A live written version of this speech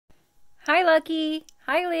Hi, Lucky.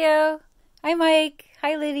 Hi, Leo. Hi, Mike.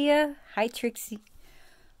 Hi, Lydia. Hi, Trixie.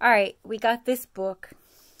 All right, we got this book.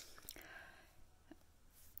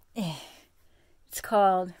 It's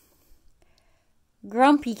called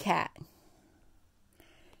Grumpy Cat.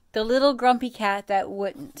 The little grumpy cat that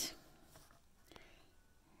wouldn't.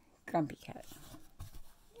 Grumpy cat.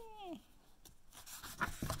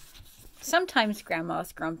 Sometimes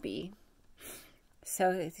Grandma's grumpy.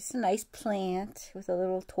 So it's a nice plant with a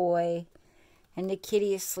little toy, and the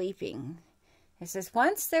kitty is sleeping. It says,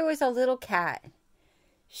 once there was a little cat.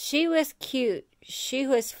 She was cute. She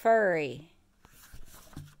was furry.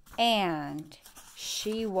 And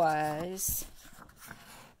she was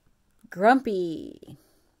grumpy.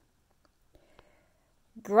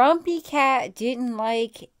 Grumpy Cat didn't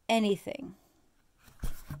like anything.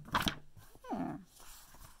 Let's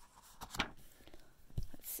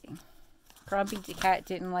see. Grumpy Cat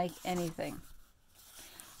didn't like anything.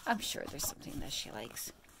 I'm sure there's something that she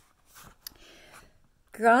likes.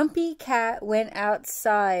 Grumpy Cat went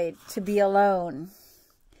outside to be alone.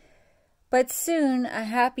 But soon a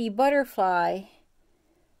happy butterfly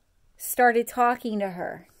started talking to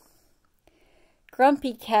her.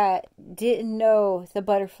 Grumpy Cat didn't know the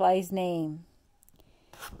butterfly's name,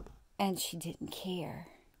 and she didn't care.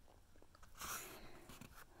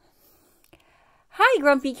 Hi,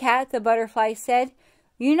 Grumpy Cat, the butterfly said.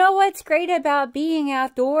 You know what's great about being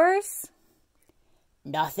outdoors?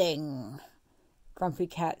 Nothing, Grumpy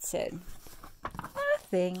Cat said.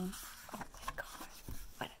 Nothing. Oh my God,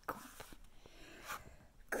 what a grump.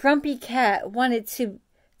 Grumpy Cat wanted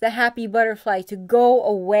the happy butterfly to go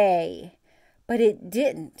away, but it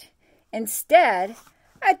didn't. Instead,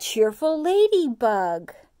 a cheerful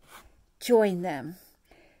ladybug joined them.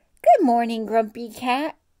 Good morning, Grumpy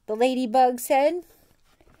Cat, the ladybug said.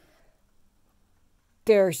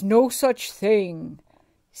 There's no such thing,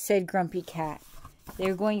 said Grumpy Cat. They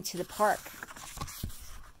were going to the park.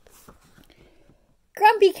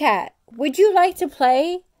 Grumpy Cat, would you like to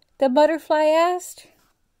play? The butterfly asked.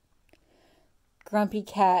 Grumpy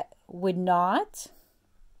Cat would not.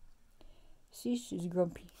 See, she's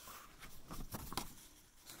grumpy.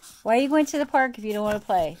 Why are you going to the park if you don't want to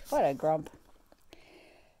play? What a grump.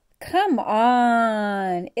 Come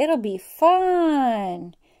on, it'll be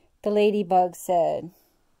fun, the ladybug said.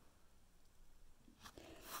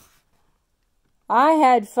 I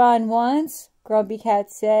had fun once, Grumpy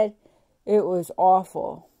Cat said. It was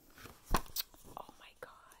awful. Oh my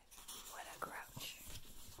God, what a grouch.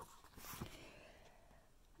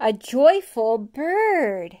 A joyful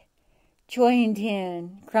bird joined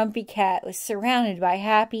in. Grumpy Cat was surrounded by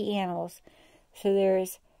happy animals. So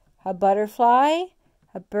there's a butterfly,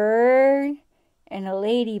 a bird, and a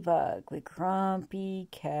ladybug with Grumpy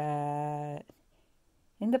Cat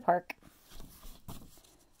in the park.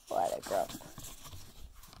 What a grump.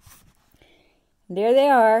 There they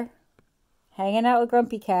are, hanging out with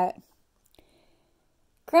Grumpy Cat.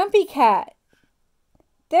 Grumpy Cat,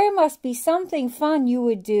 there must be something fun you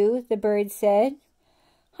would do, the bird said.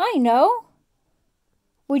 I know.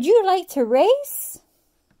 Would you like to race?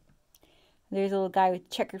 There's a little guy with a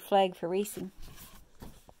checkered flag for racing.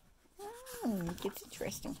 It's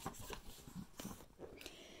interesting.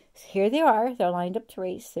 So here they are. They're lined up to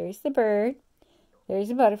race. There's the bird. There's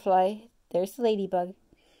the butterfly. There's the ladybug.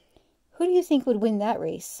 Who do you think would win that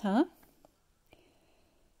race, huh?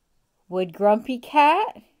 Would Grumpy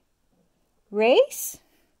Cat race?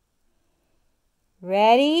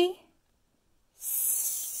 Ready?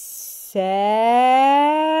 Set.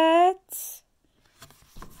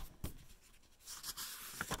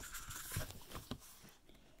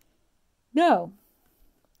 No.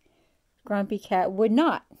 Grumpy Cat would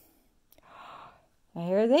not. Now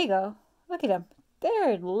here they go. Look at them.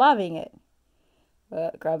 They're loving it.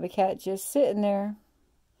 But Grumpy Cat just sitting there.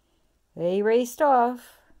 They raced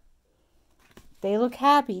off. They look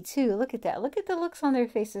happy too. Look at that. Look at the looks on their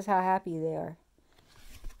faces, how happy they are.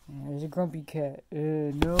 There's a Grumpy Cat.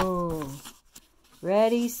 No.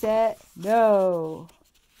 Ready, set, no.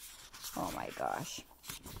 Oh my gosh.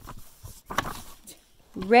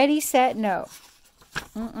 Ready, set, no.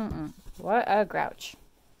 What a grouch.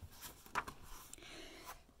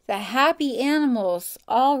 The happy animals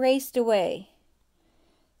all raced away.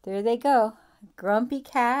 There they go. Grumpy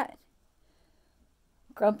Cat.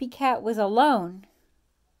 Grumpy Cat was alone.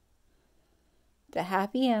 The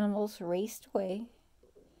happy animals raced away.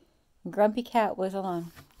 Grumpy Cat was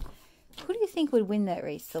alone. Who do you think would win that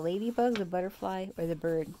race? The ladybug, the butterfly, or the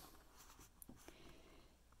bird?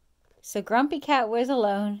 So Grumpy Cat was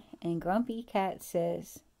alone, and Grumpy Cat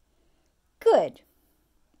says, good.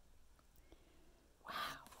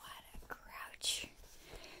 Wow, what a grouch.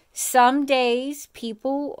 Some days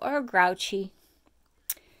people are grouchy.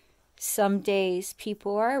 Some days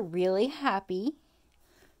people are really happy.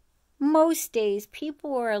 Most days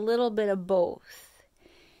people are a little bit of both.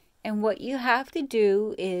 And what you have to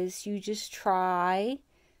do is you just try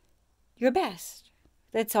your best.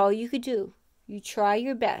 That's all you could do. You try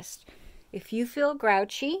your best. If you feel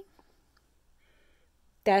grouchy,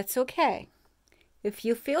 that's okay. If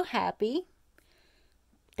you feel happy,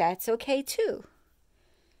 that's okay too.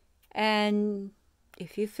 And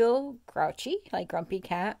if you feel grouchy, like Grumpy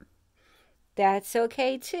Cat, that's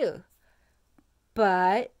okay too.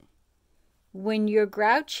 But when you're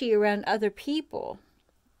grouchy around other people,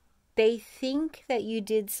 they think that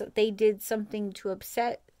they did something to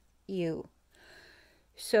upset you.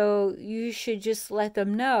 So you should just let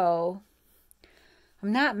them know,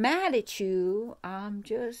 I'm not mad at you, I'm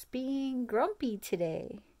just being grumpy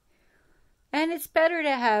today. And it's better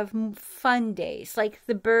to have fun days, like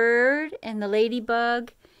the bird and the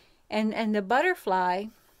ladybug and the butterfly.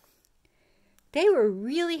 They were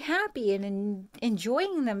really happy and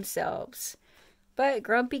enjoying themselves. But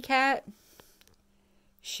Grumpy Cat,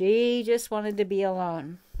 she just wanted to be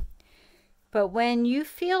alone. But when you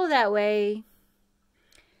feel that way,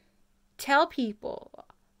 tell people,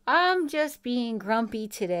 I'm just being grumpy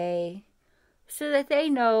today, so that they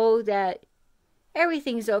know that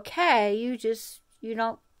everything's okay. You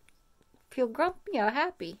don't feel grumpy,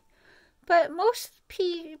 happy. But most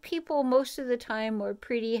people, most of the time, were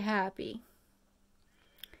pretty happy.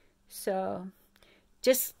 So,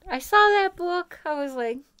 I saw that book. I was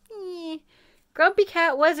like, Grumpy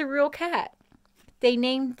Cat was a real cat.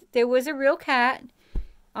 There was a real cat.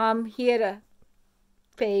 He had a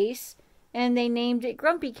face, and they named it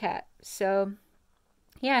Grumpy Cat. So,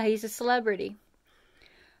 yeah, he's a celebrity.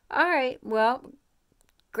 All right, well,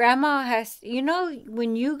 Grandma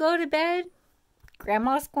when you go to bed,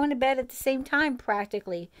 Grandma's going to bed at the same time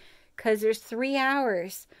practically, because there's 3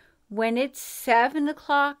 hours. When it's 7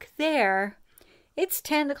 o'clock there, it's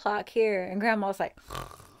 10 o'clock here, and Grandma's like,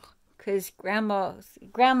 because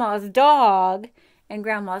Grandma's dog and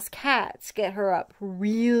Grandma's cats get her up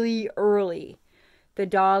really early. The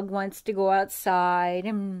dog wants to go outside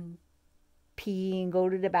and pee and go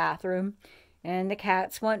to the bathroom, and the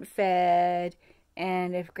cats want fed.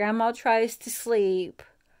 And if Grandma tries to sleep,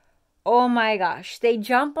 oh my gosh, they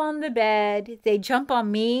jump on the bed, they jump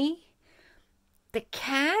on me. The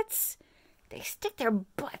cats, they stick their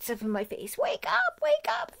butts up in my face. Wake up,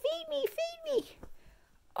 feed me.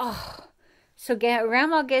 Oh, so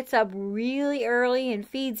Grandma gets up really early and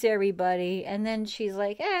feeds everybody, and then she's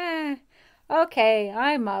like, okay,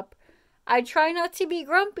 I'm up. I try not to be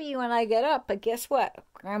grumpy when I get up, but guess what?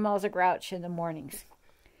 Grandma's a grouch in the mornings.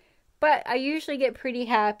 But I usually get pretty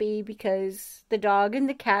happy because the dog and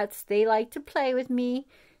the cats, they like to play with me.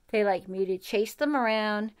 They like me to chase them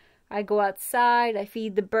around. I go outside, I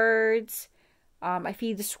feed the birds, I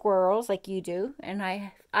feed the squirrels like you do, and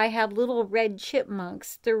I have little red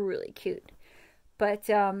chipmunks. They're really cute. But,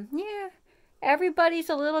 yeah, everybody's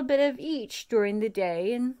a little bit of each during the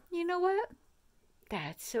day, and you know what?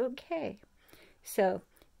 That's okay. So,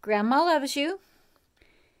 Grandma loves you,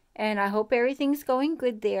 and I hope everything's going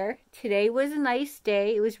good there. Today was a nice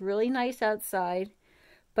day. It was really nice outside,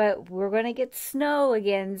 but we're going to get snow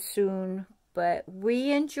again soon. But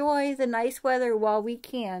we enjoy the nice weather while we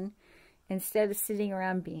can, instead of sitting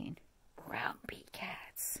around being grumpy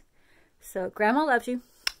cats. So, Grandma loves you.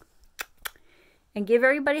 And give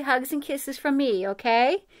everybody hugs and kisses from me,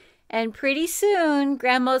 okay? And pretty soon,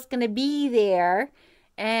 Grandma's going to be there,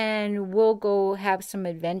 and we'll go have some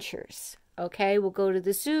adventures, okay? We'll go to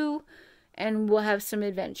the zoo, and we'll have some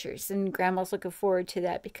adventures. And Grandma's looking forward to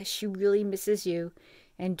that because she really misses you.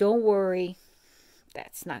 And don't worry,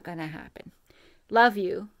 that's not going to happen. Love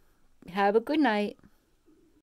you. Have a good night.